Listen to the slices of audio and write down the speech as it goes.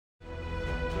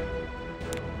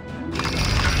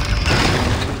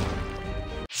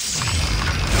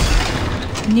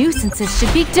Nuisances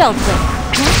should be dealt with.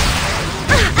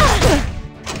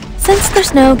 Since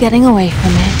there's no getting away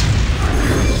from it,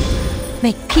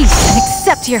 make peace and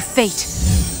accept your fate.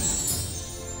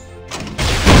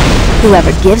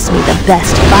 Whoever gives me the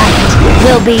best fight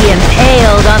will be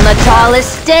impaled on the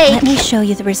tallest stake. Let me show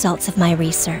you the results of my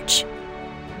research.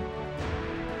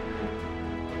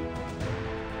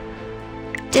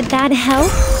 Did that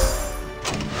help?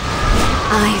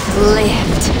 I've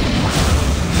lived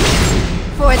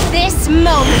for this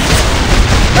moment.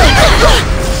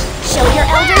 Show your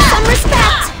elders some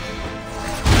respect.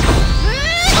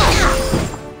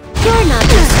 You're not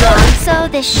too strong, so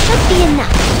this should be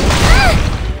enough.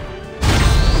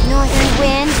 Northern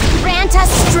wind, grant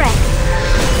us strength.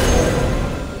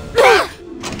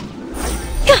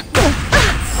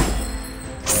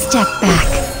 Step back.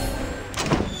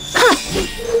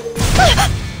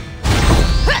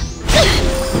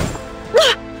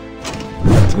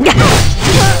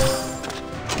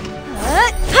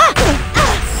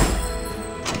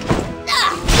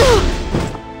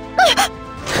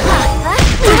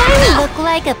 Do I look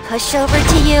like a pushover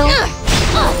to you?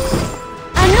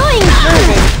 Annoying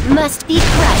vermin must be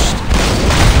crushed.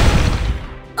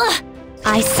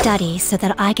 I study so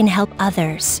that I can help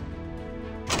others.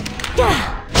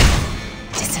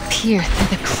 Disappear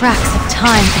through the cracks of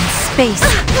time and space.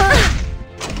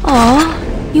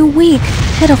 Aw, you weak,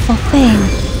 pitiful thing.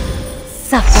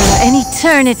 Suffer an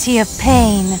eternity of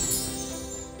pain.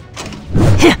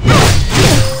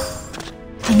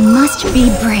 I must be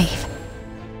brave.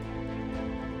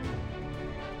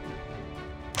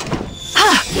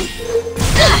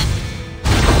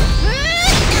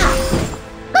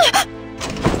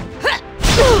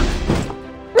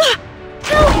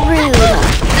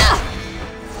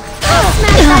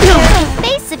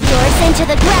 Into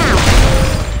the ground.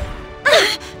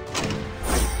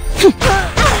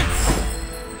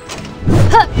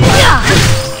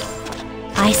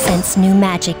 I sense new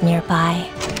magic nearby.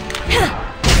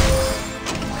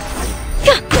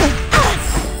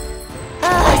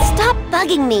 Stop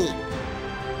bugging me.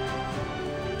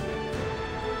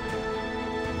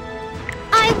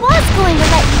 I was going to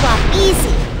let you off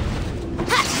easy.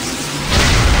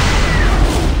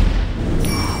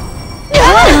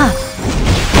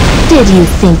 Did you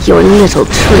think your little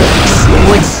tricks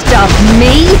would stop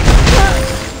me?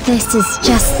 This is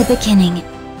just the beginning.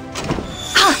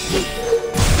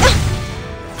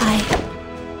 I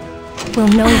will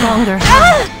no longer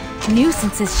hide.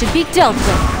 Nuisances should be dealt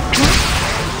with.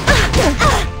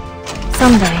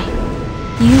 Someday,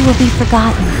 you will be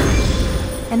forgotten,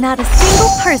 and not a single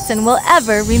person will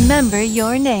ever remember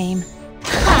your name.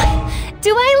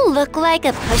 Do I look like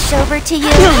a pushover to you?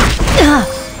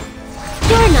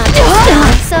 You're not too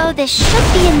strong, so this should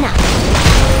be enough.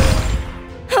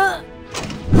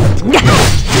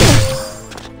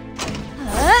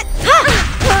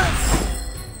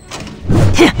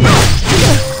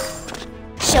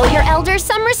 Show your elders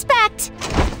some respect.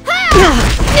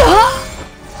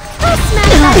 I'll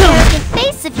smash that arrogant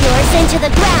face of yours into the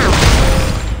ground.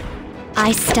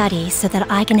 I study so that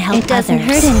I can help others. It doesn't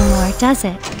hurt anymore, does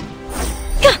it?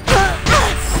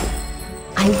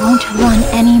 I won't run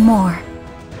anymore.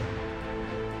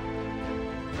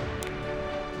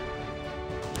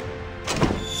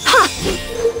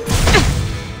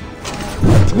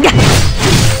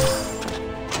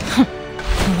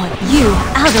 I want you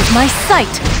out of my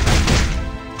sight.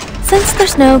 Since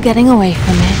there's no getting away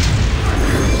from it,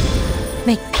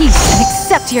 make peace and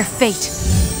accept your fate.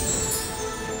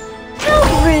 How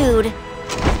rude!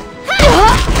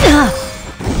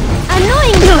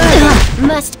 Annoying vermin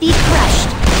must be crushed.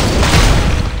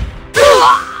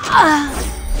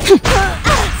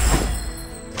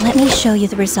 Let me show you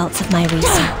the results of my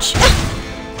research.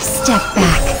 Step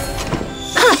back.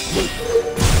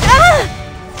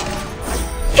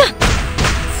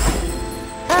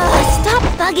 Stop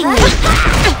bugging me.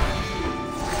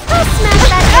 I'll smash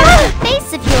that arrogant face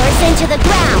of yours into the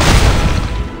ground.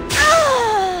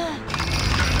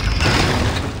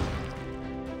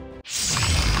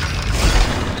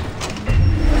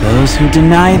 Those who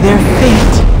deny their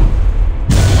fate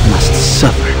must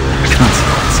suffer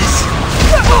consequences.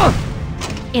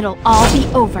 It'll all be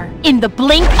over in the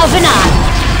blink of an eye.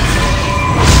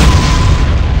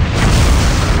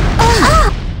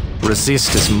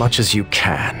 Resist as much as you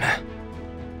can.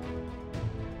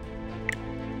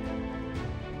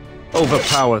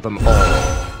 Overpower them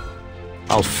all.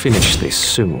 I'll finish this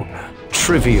soon.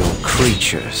 Trivial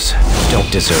creatures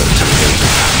don't deserve to live.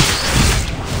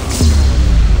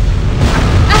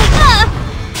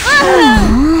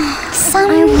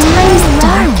 Sometimes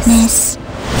darkness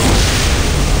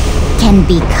can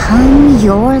become your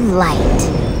your light.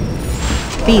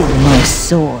 Feel my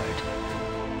sword.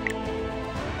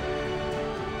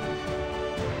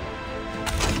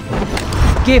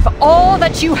 Give all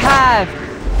that you have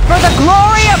for the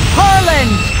glory of Harlan!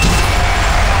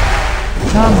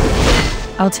 Come,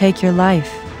 I'll take your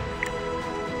life.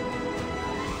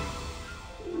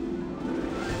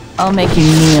 I'll make you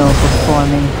kneel before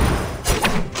me.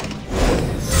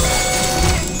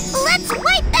 Let's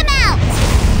wipe them out!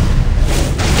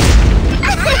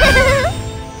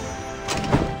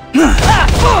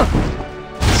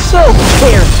 So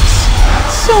careless.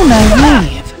 So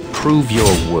naive. Prove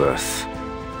your worth.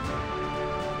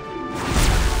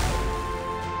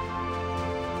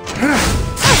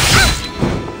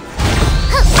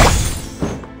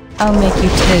 I'll make you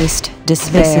taste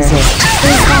despair. This is it.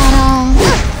 Is that all?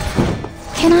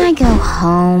 Can I go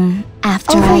home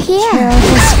after I kill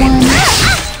this one?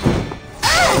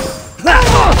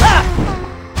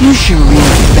 You should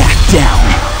really back down.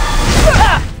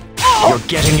 You're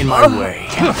getting in my way.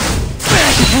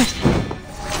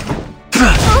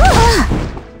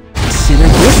 Consider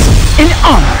this an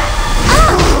honor.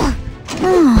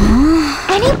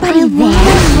 Anybody there?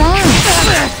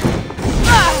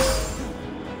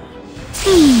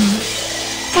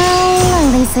 Well, at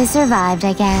least I survived,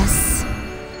 I guess.